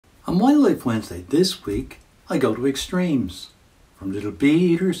On Wildlife Wednesday this week, I go to extremes, from little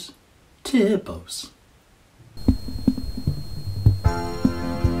bee eaters to hippos.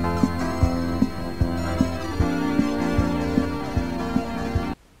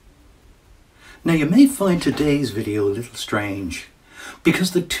 Now you may find today's video a little strange,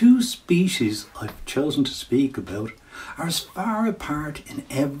 because the two species I've chosen to speak about are as far apart in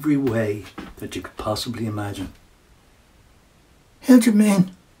every way that you could possibly imagine. How do you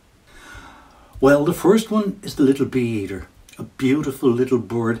mean? Well, the first one is the little bee eater, a beautiful little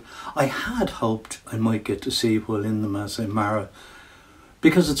bird I had hoped I might get to see while in the Masai Mara,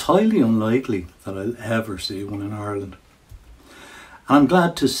 because it's highly unlikely that I'll ever see one in Ireland. And I'm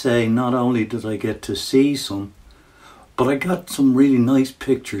glad to say not only did I get to see some, but I got some really nice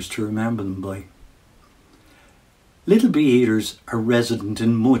pictures to remember them by. Little bee eaters are resident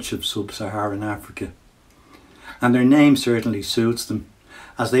in much of sub-Saharan Africa, and their name certainly suits them,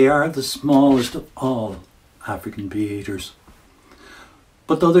 as they are the smallest of all African bee eaters.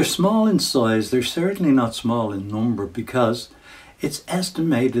 But though they're small in size, they're certainly not small in number, because it's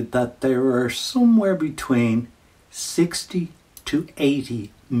estimated that there are somewhere between 60 to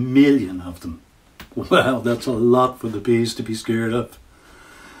 80 million of them. Wow, that's a lot for the bees to be scared of.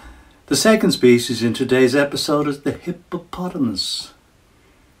 The second species in today's episode is the hippopotamus.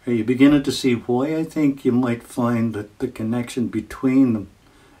 Are you beginning to see why I think you might find that the connection between them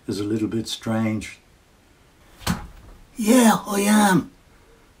is a little bit strange? Yeah, I am.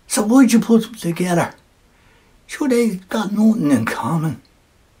 So why'd you put them together? Sure, they've got nothing in common.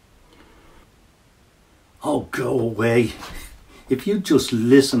 Oh, go away. If you just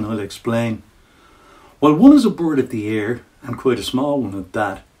listen, I'll explain. Well, one is a bird of the air, and quite a small one at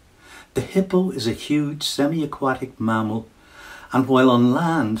that. The hippo is a huge semi-aquatic mammal, and while on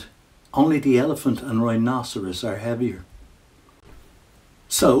land, only the elephant and rhinoceros are heavier.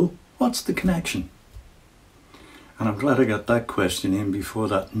 So, what's the connection? And I'm glad I got that question in before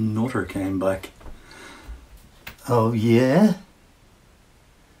that nutter came back. Oh yeah?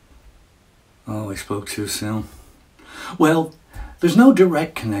 Oh, I spoke too soon. Well, there's no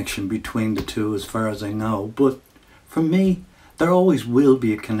direct connection between the two as far as I know, but for me, there always will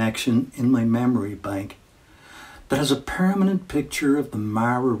be a connection in my memory bank that has a permanent picture of the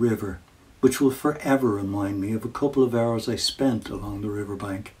Mara River, which will forever remind me of a couple of hours I spent along the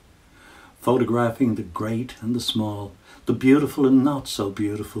riverbank, photographing the great and the small, the beautiful and not so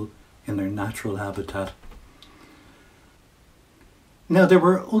beautiful in their natural habitat. Now, there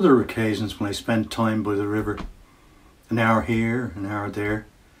were other occasions when I spent time by the river, an hour here, an hour there,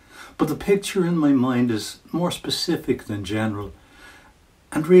 but the picture in my mind is more specific than general,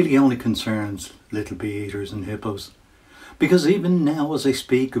 and really only concerns little bee eaters and hippos, because even now as I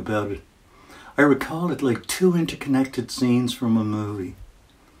speak about it, I recall it like two interconnected scenes from a movie.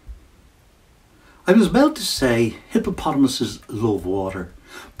 I was about to say hippopotamuses love water,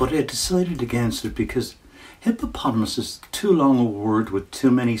 but I decided against it because hippopotamus is too long a word with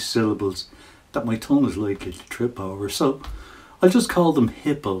too many syllables that my tongue is likely to trip over, so I'll just call them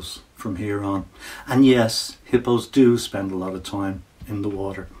hippos from here on. And yes, hippos do spend a lot of time in the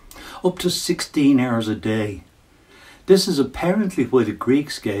water, up to 16 hours a day. This is apparently why the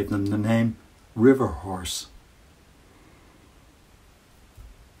Greeks gave them the name river horse.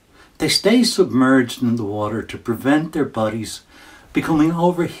 They stay submerged in the water to prevent their bodies becoming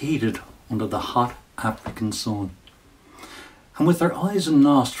overheated under the hot African sun. And with their eyes and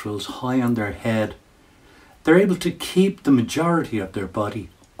nostrils high on their head, they're able to keep the majority of their body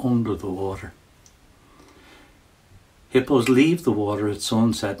under the water. Hippos leave the water at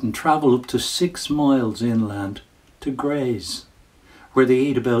sunset and travel up to 6 miles inland to graze, where they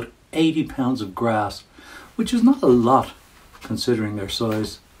eat about 80 pounds of grass, which is not a lot considering their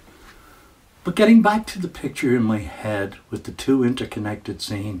size. But getting back to the picture in my head with the two interconnected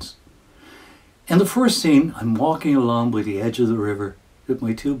scenes. In the first scene, I'm walking along by the edge of the river with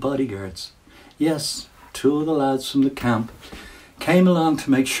my two bodyguards. Yes, two of the lads from the camp came along to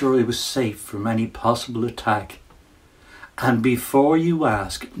make sure I was safe from any possible attack. And before you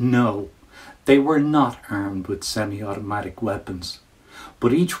ask, no, they were not armed with semi-automatic weapons,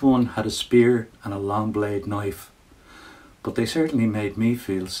 but each one had a spear and a long blade knife. But they certainly made me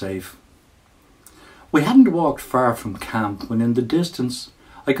feel safe. We hadn't walked far from camp when in the distance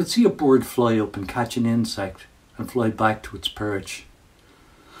I could see a bird fly up and catch an insect and fly back to its perch.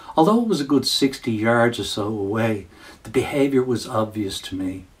 Although it was a good 60 yards or so away, the behaviour was obvious to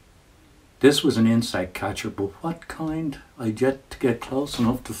me. This was an insect catcher, but what kind? I'd yet to get close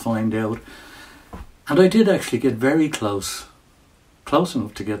enough to find out. And I did actually get very close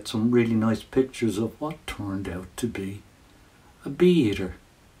enough to get some really nice pictures of what turned out to be a bee eater.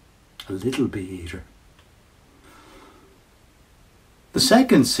 a little bee eater. The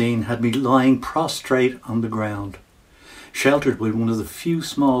second scene had me lying prostrate on the ground, sheltered by one of the few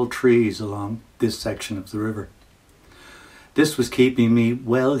small trees along this section of the river. This was keeping me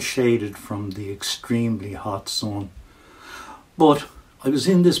well shaded from the extremely hot sun. But I was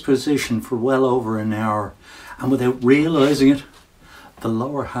in this position for well over an hour, and without realising it, the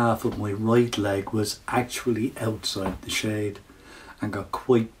lower half of my right leg was actually outside the shade and got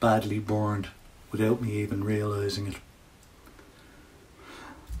quite badly burned without me even realising it.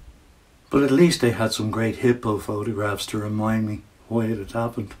 But at least I had some great hippo photographs to remind me why it had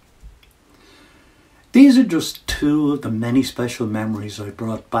happened. These are just two of the many special memories I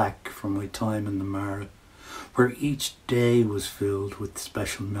brought back from my time in the Mara, where each day was filled with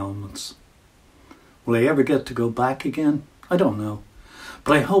special moments. Will I ever get to go back again? I don't know,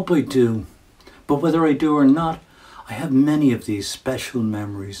 but I hope I do. But whether I do or not, I have many of these special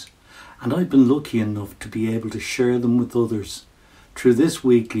memories, and I've been lucky enough to be able to share them with others through this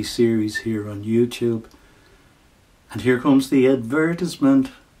weekly series here on YouTube. And here comes the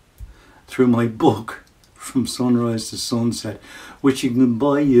advertisement through my book, From Sunrise to Sunset, which you can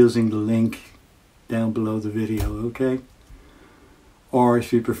buy using the link down below the video, okay? Or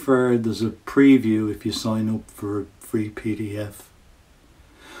if you prefer, there's a preview if you sign up for a free PDF.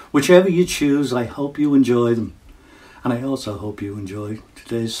 Whichever you choose, I hope you enjoy them. And I also hope you enjoy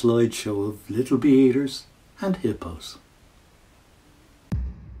today's slideshow of little bee eaters and hippos.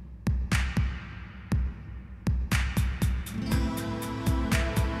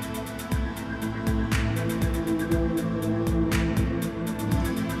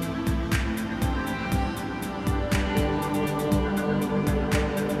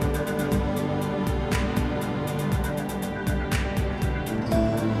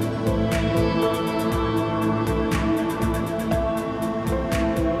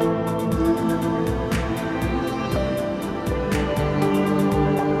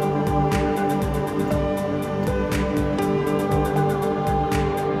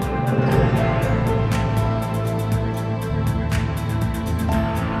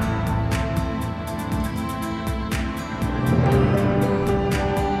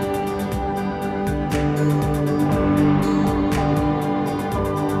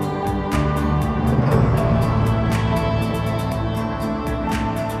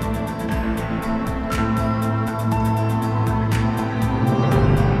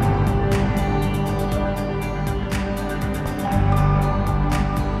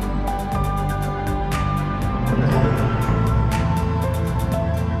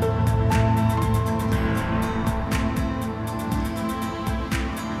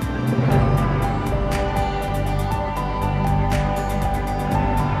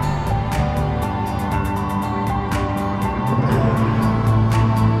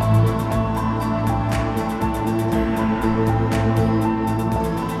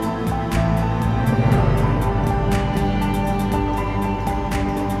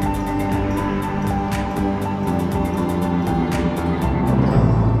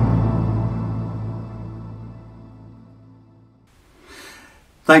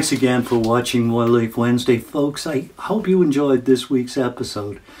 Thanks again for watching Wildlife Wednesday, folks. I hope you enjoyed this week's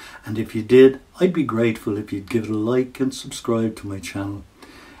episode, and if you did, I'd be grateful if you'd give it a like and subscribe to my channel.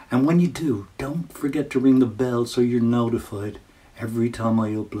 And when you do, don't forget to ring the bell so you're notified every time I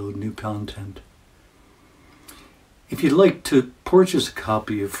upload new content. If you'd like to purchase a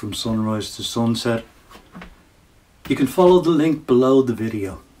copy of From Sunrise to Sunset, you can follow the link below the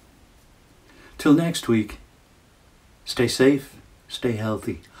video. Till next week, stay safe, stay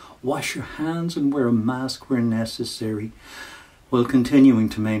healthy, wash your hands and wear a mask where necessary while continuing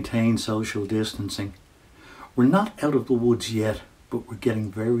to maintain social distancing. We're not out of the woods yet, but we're getting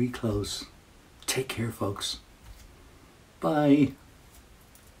very close. Take care, folks. Bye.